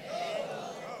go.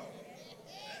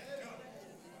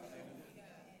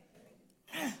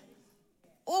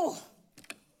 Oh,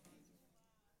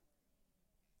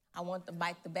 I want to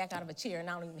bite the back out of a chair, and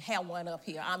I don't even have one up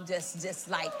here. I'm just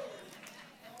like,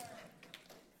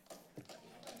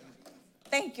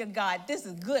 thank you, God. This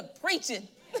is good preaching.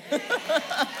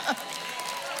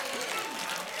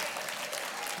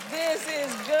 This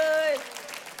is good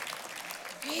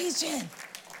preaching.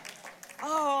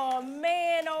 Oh,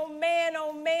 man, oh, man,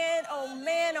 oh, man, oh,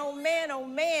 man, oh, man, oh,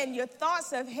 man. Your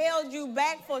thoughts have held you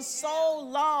back for so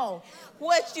long.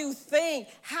 What you think,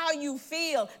 how you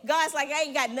feel. God's like, I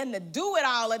ain't got nothing to do with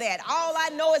all of that. All I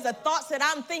know is the thoughts that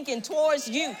I'm thinking towards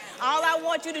you. All I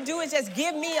want you to do is just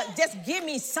give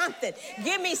me something.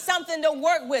 Give me something to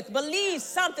work with. Believe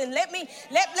something. Let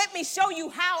me show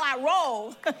you how I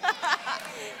roll.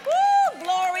 Woo,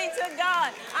 glory to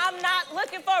God. I'm not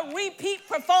looking for repeat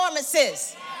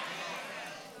performances.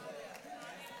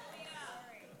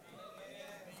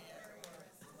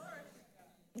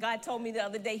 God told me the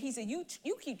other day, he said, you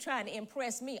keep trying to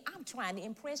impress me. I'm trying to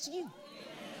impress you.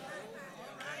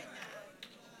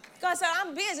 God said,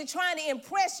 I'm busy trying to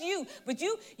impress you. But have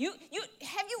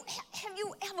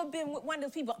you ever been with one of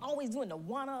those people always doing the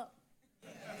one-up?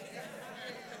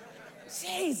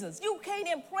 Jesus, you can't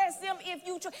impress them if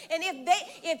you try. And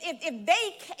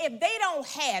if they don't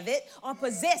have it or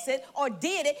possess it or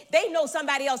did it, they know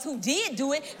somebody else who did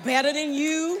do it better than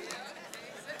you,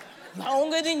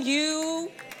 longer than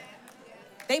you.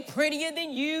 They prettier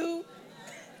than you.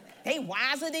 They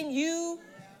wiser than you.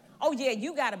 Oh yeah,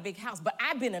 you got a big house, but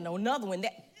I've been in another one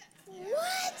that.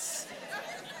 What?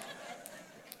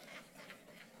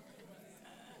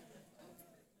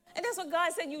 And that's what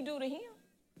God said you do to him.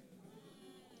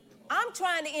 I'm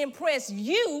trying to impress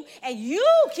you, and you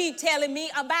keep telling me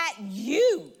about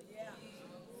you.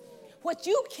 What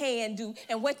you can do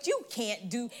and what you can't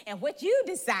do and what you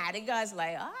decided. God's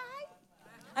like, all right.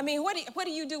 I mean, what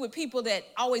do you do with people that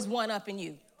always one-upping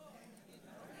you?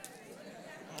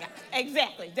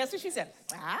 Exactly. That's what she said.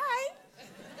 All right.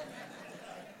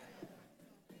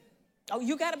 Oh,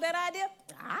 you got a better idea?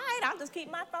 All right, I'll just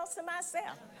keep my thoughts to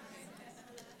myself.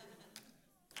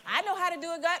 I know how to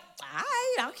do it, God. All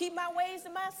right, I'll keep my ways to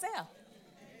myself.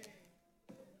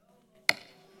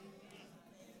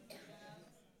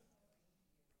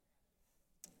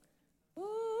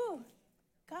 Ooh,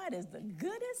 God is the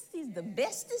goodest. He's the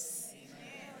bestest.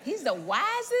 He's the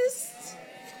wisest.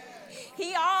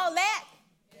 He all that.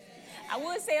 I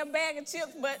would say a bag of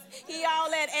chips, but he all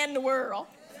that and the world.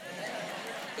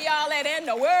 He all that and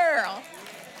the world.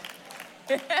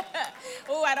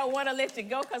 Oh, I don't want to let you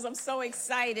go because I'm so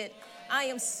excited. I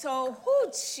am so,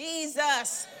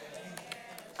 Jesus.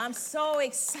 I'm so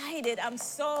excited. I'm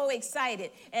so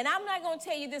excited. And I'm not going to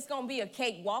tell you this is going to be a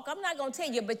cakewalk. I'm not going to tell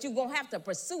you, but you're going to have to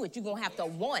pursue it. You're going to have to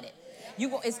want it.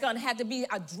 It's going to have to be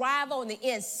a drive on the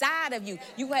inside of you.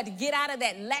 You're going to have to get out of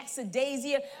that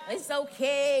lackadaisia. It's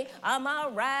okay. I'm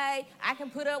all right. I can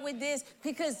put up with this.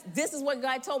 Because this is what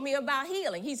God told me about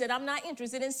healing. He said, I'm not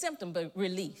interested in symptom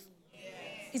relief.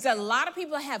 He said a lot of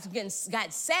people have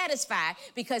got satisfied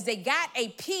because they got a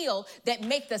pill that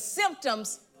make the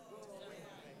symptoms.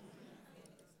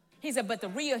 He said, but the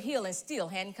real healing still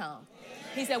hadn't come.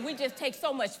 He said, we just take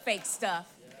so much fake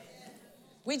stuff.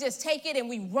 We just take it and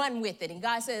we run with it. And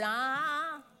God said,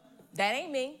 that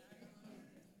ain't me.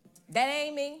 That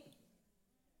ain't me.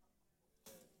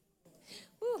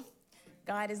 Whew.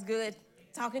 God is good.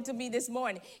 Talking to me this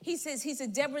morning. He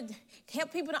said, Deborah,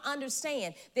 help people to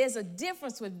understand there's a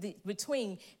difference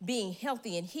between being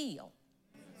healthy and healed.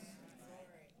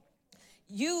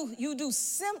 You do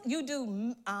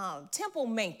temple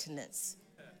maintenance.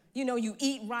 You know, you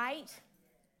eat right.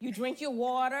 You drink your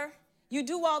water. You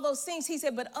do all those things. He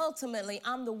said, but ultimately,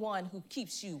 I'm the one who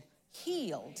keeps you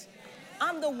healed.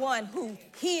 I'm the one who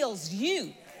heals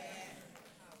you.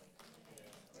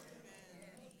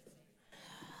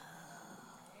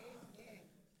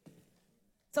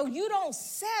 So you don't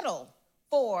settle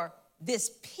for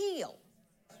this pill.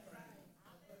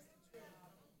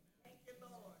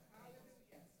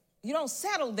 You don't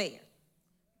settle there.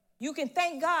 You can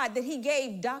thank God that he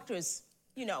gave doctors,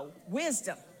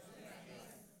 wisdom.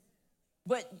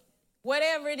 But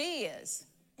whatever it is,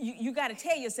 you got to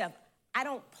tell yourself, I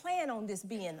don't plan on this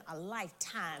being a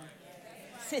lifetime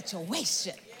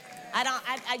situation. He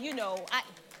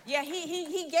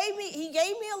gave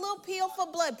me a little pill for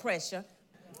blood pressure.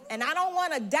 And I don't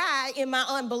want to die in my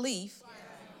unbelief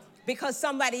because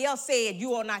somebody else said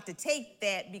you are not to take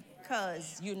that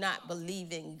because you're not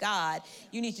believing God.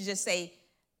 You need to just say,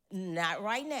 not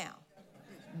right now.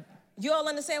 You all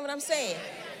understand what I'm saying?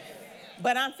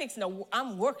 But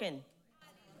I'm working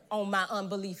on my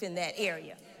unbelief in that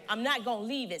area. I'm not going to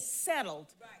leave it settled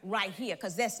right here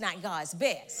because that's not God's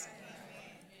best.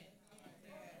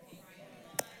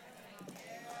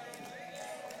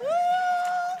 Woo!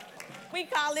 We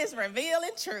call this revealing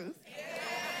truth.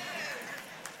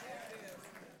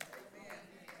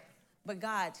 But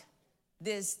God,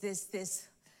 there's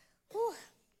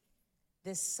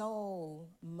so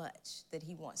much that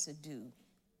he wants to do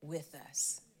with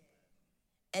us.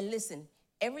 And listen,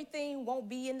 everything won't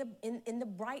be in the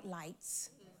bright lights.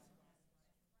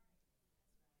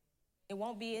 It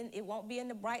won't be in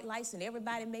the bright lights, and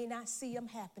everybody may not see them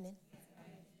happening.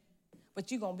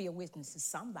 But you're going to be a witness to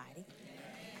somebody.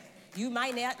 You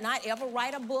might not ever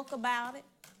write a book about it.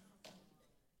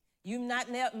 You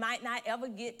might not ever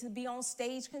get to be on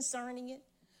stage concerning it.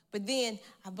 But then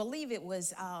I believe it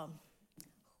was,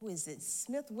 who is it?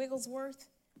 Smith Wigglesworth,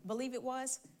 I believe it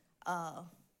was,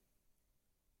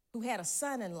 who had a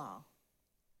son-in-law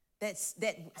that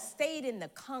stayed in the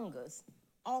Congas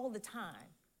all the time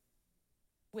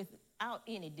without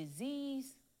any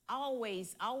disease,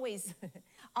 always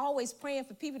praying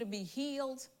for people to be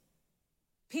healed,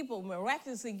 people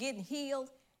miraculously getting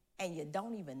healed, and you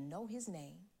don't even know his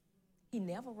name. He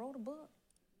never wrote a book.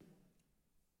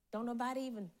 Don't nobody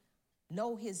even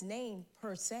know his name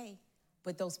per se,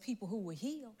 but those people who were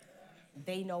healed,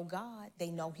 they know God.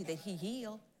 They know that he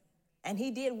healed. And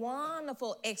he did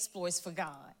wonderful exploits for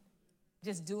God,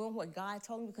 just doing what God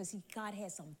told him because God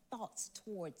had some thoughts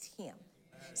towards him.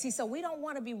 See, so we don't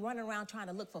want to be running around trying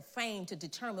to look for fame to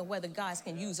determine whether God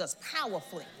can use us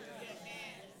powerfully.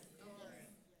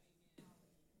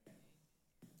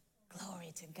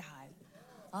 Glory to God.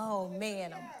 Oh,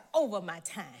 man, I'm over my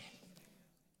time.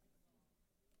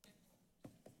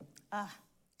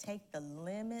 Take the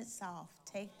limits off.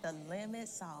 Take the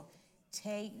limits off.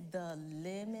 Take the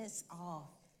limits off.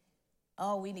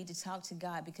 Oh, we need to talk to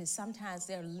God because sometimes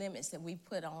there are limits that we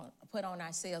put on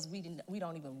ourselves we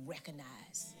don't even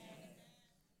recognize.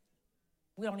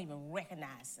 We don't even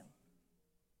recognize them.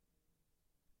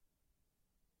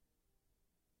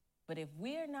 But if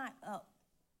we're not up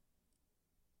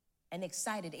and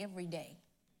excited every day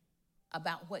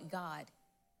about what God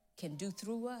can do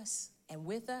through us and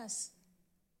with us,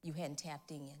 you hadn't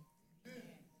tapped in.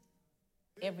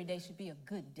 Every day should be a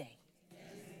good day.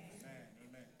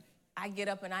 I get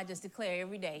up and I just declare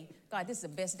every day, God, this is the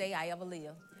best day I ever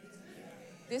lived.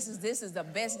 This is the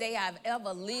best day I've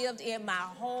ever lived in my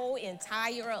whole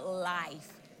entire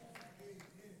life.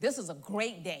 This is a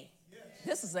great day.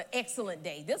 This is an excellent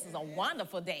day. This is a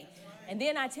wonderful day. And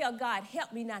then I tell God,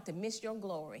 help me not to miss your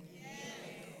glory.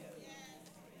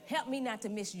 Help me not to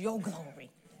miss your glory.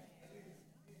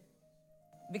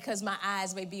 Because my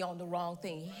eyes may be on the wrong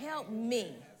thing. Help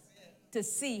me to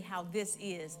see how this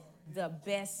is the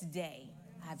best day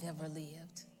I've ever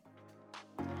lived.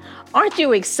 Aren't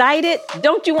you excited?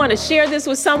 Don't you want to share this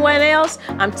with someone else?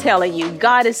 I'm telling you,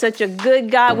 God is such a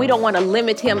good God. We don't want to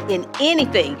limit him in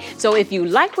anything. So if you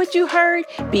like what you heard,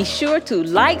 be sure to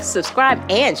like, subscribe,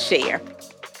 and share.